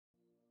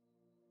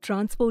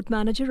Transport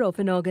manager of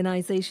an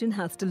organization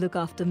has to look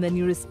after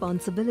many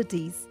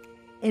responsibilities.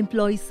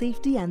 Employee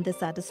safety and their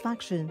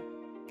satisfaction.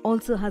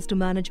 Also has to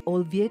manage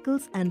all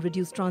vehicles and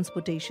reduce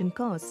transportation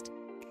cost.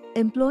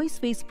 Employees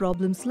face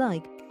problems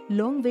like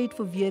long wait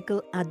for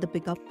vehicle at the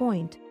pickup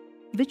point.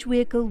 Which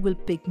vehicle will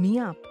pick me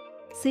up?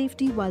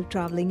 Safety while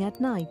traveling at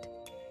night.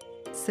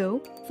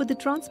 So, for the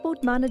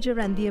transport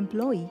manager and the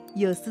employee,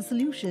 here's the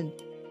solution.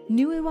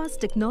 Nuevas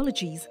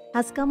Technologies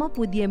has come up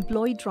with the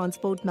Employee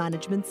Transport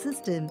Management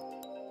System.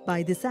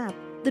 By this app,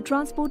 the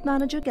transport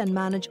manager can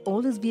manage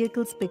all his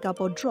vehicles pick-up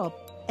or drop,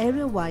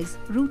 area-wise,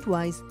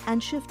 route-wise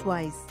and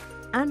shift-wise,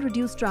 and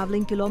reduce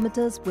traveling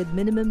kilometers with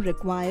minimum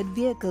required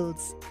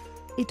vehicles.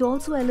 It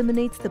also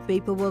eliminates the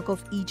paperwork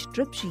of each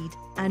trip sheet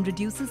and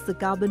reduces the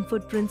carbon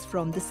footprints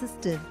from the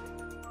system.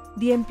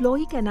 The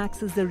employee can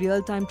access the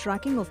real-time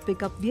tracking of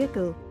pickup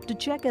vehicle to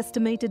check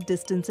estimated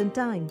distance and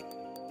time.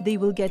 They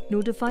will get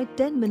notified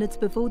 10 minutes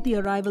before the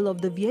arrival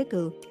of the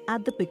vehicle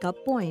at the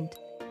pickup point.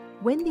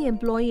 When the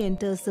employee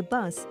enters the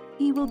bus,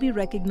 he will be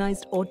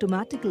recognized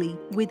automatically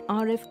with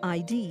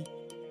RFID.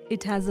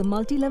 It has a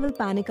multi-level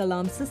panic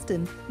alarm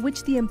system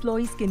which the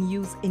employees can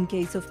use in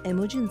case of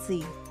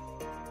emergency.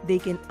 They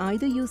can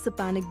either use the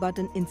panic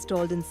button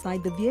installed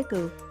inside the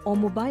vehicle or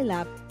mobile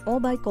app or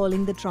by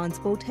calling the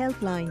transport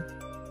helpline.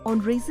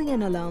 On raising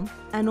an alarm,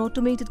 an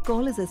automated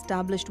call is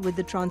established with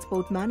the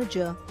transport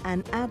manager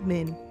and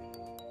admin.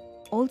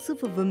 Also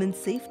for women's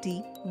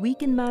safety, we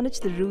can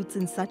manage the routes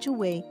in such a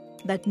way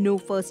that no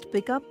first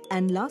pickup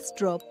and last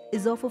drop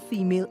is of a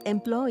female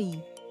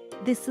employee.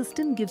 This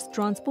system gives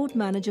transport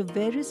manager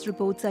various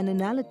reports and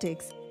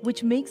analytics,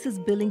 which makes his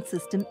billing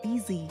system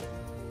easy.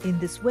 In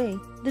this way,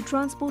 the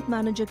transport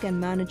manager can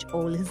manage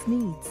all his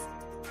needs.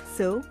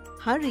 So,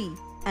 hurry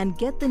and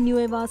get the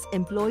Nuevas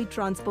Employee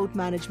Transport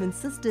Management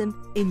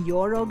System in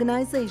your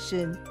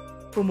organization.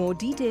 For more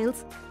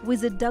details,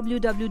 visit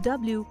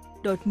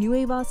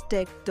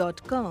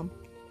www.nuevastech.com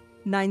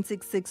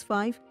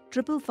 9665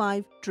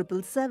 555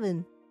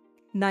 777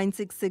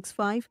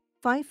 9665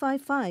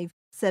 555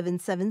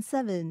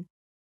 777.